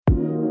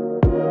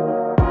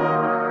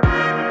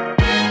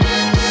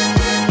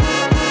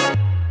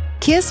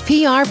KISS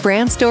PR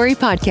Brand Story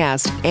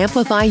Podcast.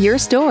 Amplify your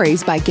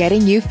stories by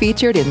getting you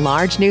featured in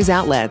large news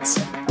outlets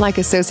like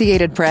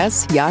Associated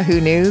Press,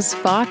 Yahoo News,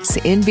 Fox,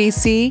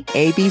 NBC,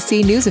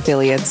 ABC News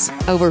affiliates,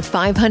 over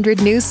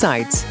 500 news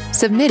sites,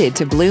 submitted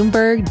to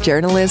Bloomberg,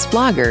 journalists,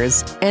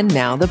 bloggers, and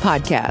now the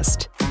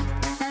podcast.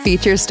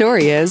 Feature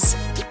story is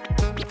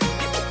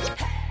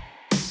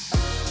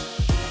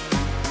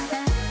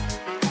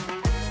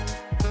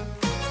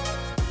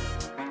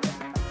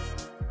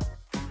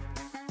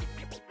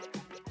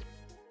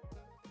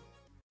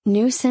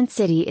New Sin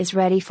City is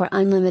ready for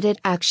unlimited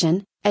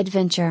action,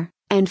 adventure,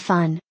 and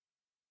fun.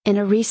 In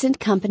a recent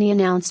company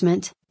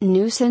announcement,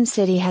 New Sin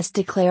City has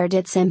declared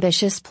its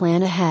ambitious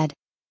plan ahead.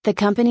 The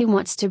company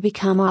wants to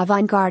become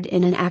avant-garde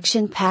in an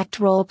action-packed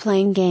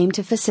role-playing game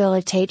to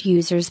facilitate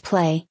users'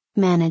 play,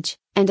 manage,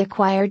 and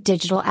acquire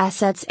digital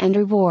assets and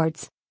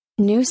rewards.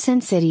 New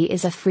Sin City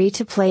is a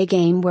free-to-play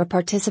game where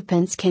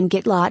participants can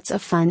get lots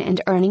of fun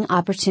and earning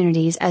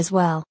opportunities as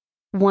well.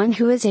 One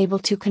who is able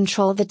to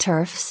control the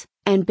turfs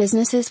and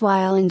businesses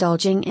while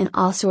indulging in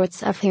all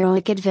sorts of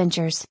heroic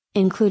adventures,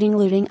 including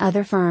looting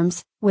other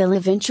firms, will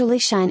eventually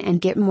shine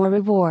and get more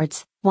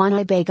rewards,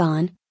 Wanai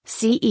Bagan,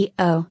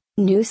 CEO,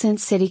 New Sin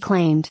City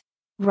claimed.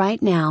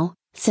 Right now,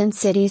 Sin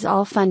City's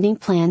all funding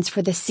plans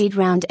for the seed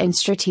round and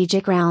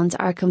strategic rounds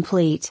are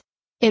complete.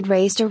 It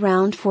raised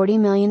around $40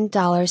 million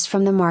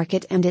from the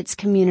market and its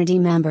community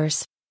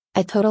members.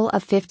 A total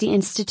of 50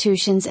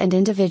 institutions and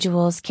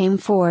individuals came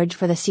forward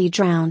for the seed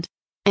round.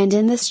 And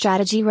in the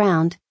strategy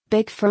round,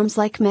 big firms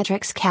like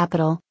Metrix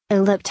Capital,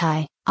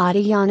 Ellipti,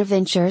 Adiana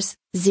Ventures,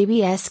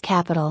 ZBS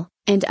Capital,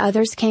 and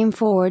others came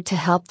forward to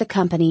help the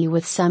company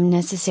with some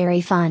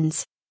necessary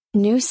funds.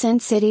 New Sin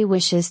City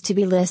wishes to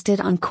be listed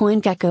on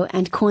CoinGecko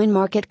and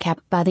CoinMarketCap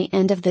by the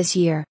end of this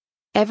year.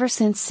 Ever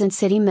since Sin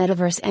City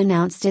Metaverse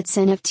announced its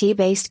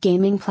NFT-based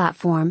gaming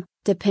platform,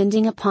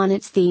 depending upon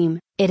its theme,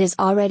 it is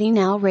already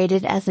now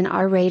rated as an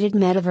R-rated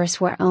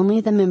metaverse where only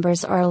the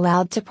members are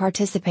allowed to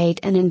participate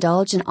and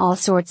indulge in all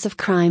sorts of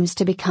crimes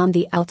to become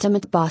the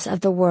ultimate boss of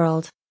the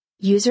world.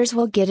 Users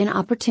will get an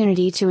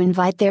opportunity to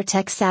invite their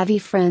tech-savvy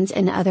friends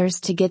and others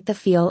to get the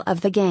feel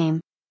of the game.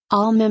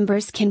 All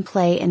members can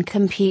play and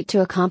compete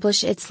to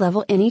accomplish its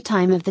level any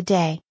time of the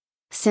day.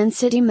 Sin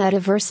City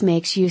Metaverse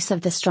makes use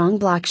of the strong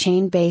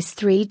blockchain-based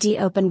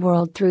 3D open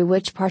world through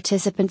which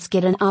participants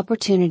get an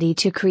opportunity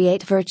to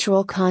create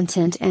virtual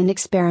content and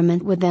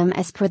experiment with them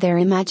as per their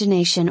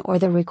imagination or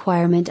the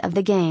requirement of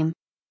the game.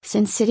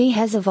 Sin City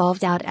has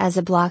evolved out as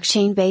a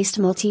blockchain-based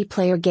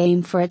multiplayer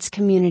game for its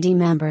community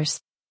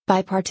members.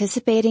 By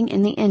participating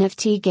in the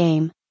NFT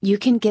game, you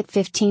can get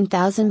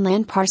 15,000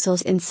 land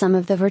parcels in some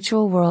of the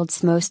virtual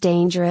world's most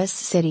dangerous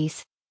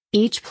cities.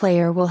 Each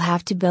player will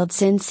have to build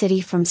Sin City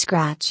from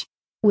scratch.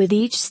 With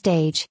each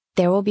stage,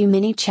 there will be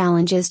many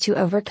challenges to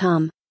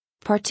overcome.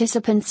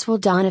 Participants will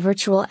don a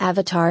virtual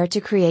avatar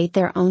to create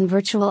their own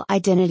virtual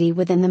identity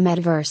within the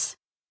metaverse.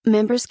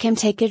 Members can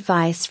take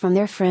advice from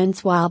their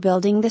friends while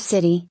building the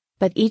city,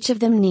 but each of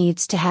them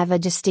needs to have a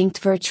distinct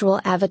virtual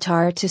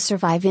avatar to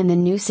survive in the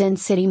New Sin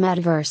City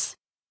metaverse.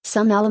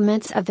 Some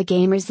elements of the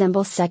game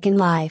resemble Second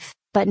Life,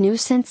 but New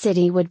Sin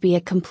City would be a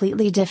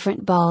completely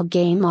different ball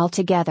game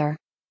altogether.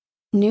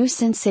 New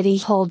Sin City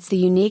holds the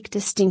unique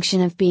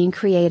distinction of being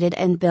created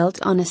and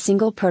built on a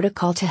single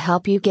protocol to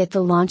help you get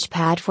the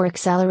launchpad for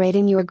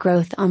accelerating your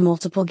growth on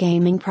multiple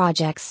gaming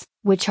projects,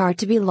 which are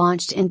to be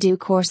launched in due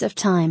course of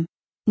time.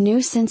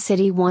 New Sin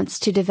City wants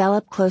to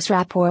develop close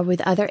rapport with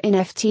other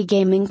NFT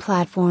gaming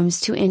platforms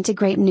to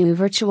integrate new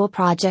virtual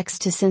projects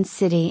to Sin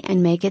City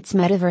and make its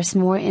metaverse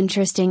more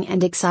interesting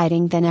and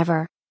exciting than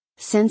ever.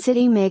 Sin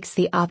City makes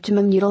the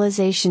optimum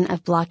utilization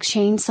of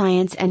blockchain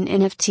science and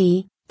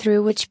NFT,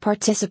 through which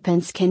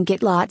participants can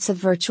get lots of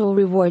virtual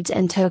rewards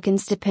and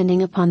tokens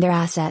depending upon their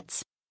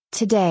assets.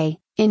 Today,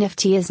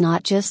 NFT is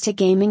not just a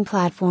gaming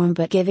platform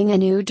but giving a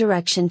new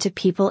direction to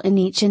people in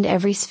each and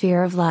every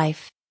sphere of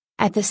life.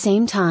 At the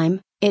same time,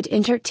 it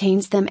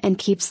entertains them and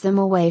keeps them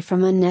away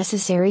from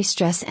unnecessary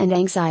stress and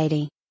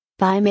anxiety.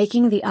 By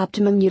making the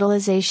optimum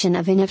utilization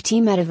of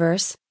NFT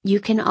Metaverse,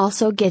 you can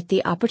also get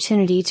the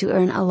opportunity to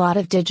earn a lot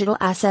of digital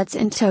assets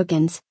and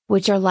tokens,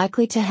 which are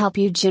likely to help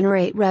you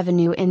generate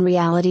revenue in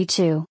reality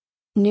too.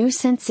 New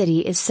Sin City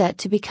is set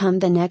to become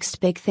the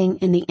next big thing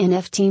in the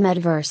NFT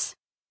Metaverse.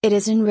 It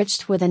is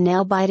enriched with a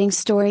nail-biting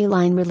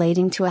storyline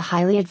relating to a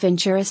highly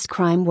adventurous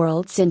crime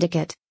world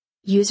syndicate.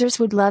 Users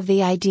would love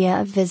the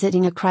idea of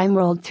visiting a crime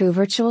world through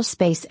virtual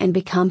space and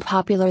become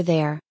popular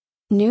there.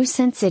 New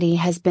Sin City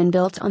has been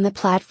built on the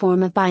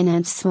platform of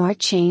Binance Smart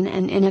Chain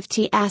and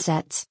NFT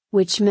assets,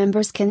 which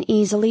members can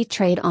easily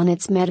trade on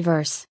its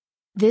metaverse.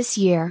 This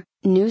year,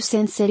 New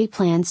Sin City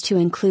plans to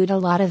include a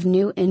lot of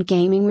new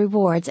in-gaming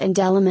rewards and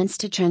elements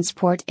to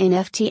transport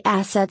NFT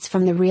assets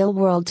from the real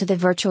world to the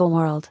virtual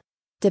world.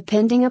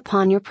 Depending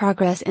upon your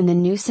progress in the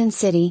New Sin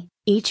City,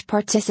 each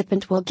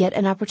participant will get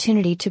an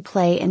opportunity to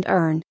play and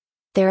earn.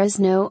 There is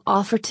no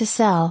offer to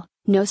sell,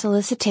 no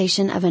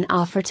solicitation of an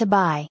offer to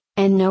buy,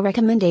 and no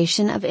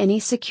recommendation of any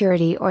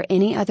security or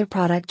any other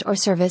product or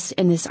service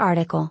in this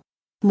article.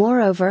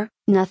 Moreover,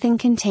 nothing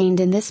contained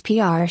in this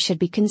PR should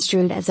be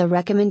construed as a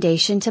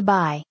recommendation to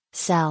buy,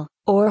 sell,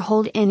 or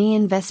hold any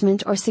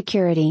investment or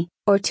security,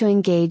 or to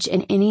engage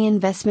in any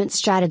investment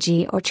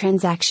strategy or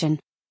transaction.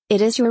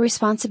 It is your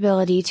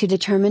responsibility to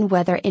determine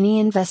whether any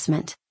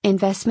investment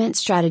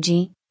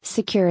strategy,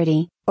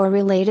 security, or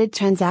related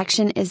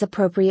transaction is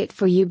appropriate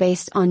for you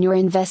based on your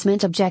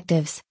investment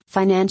objectives,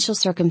 financial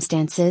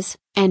circumstances,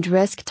 and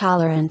risk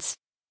tolerance.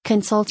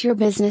 Consult your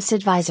business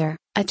advisor,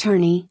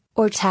 attorney,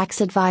 or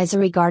tax advisor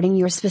regarding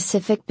your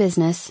specific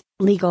business,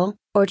 legal,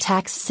 or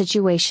tax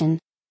situation.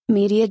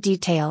 Media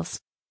details.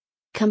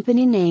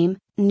 Company name,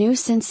 New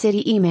Sin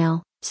City.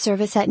 Email,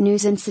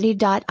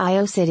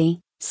 service@newsincity.io. City,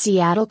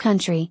 Seattle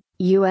Country,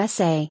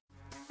 USA.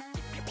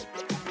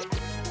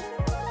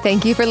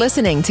 Thank you for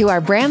listening to our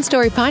Brand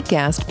Story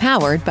podcast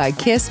powered by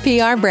KISS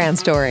PR Brand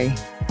Story.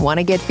 Want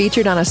to get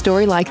featured on a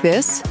story like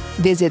this?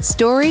 Visit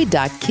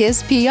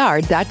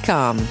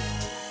story.kisspr.com.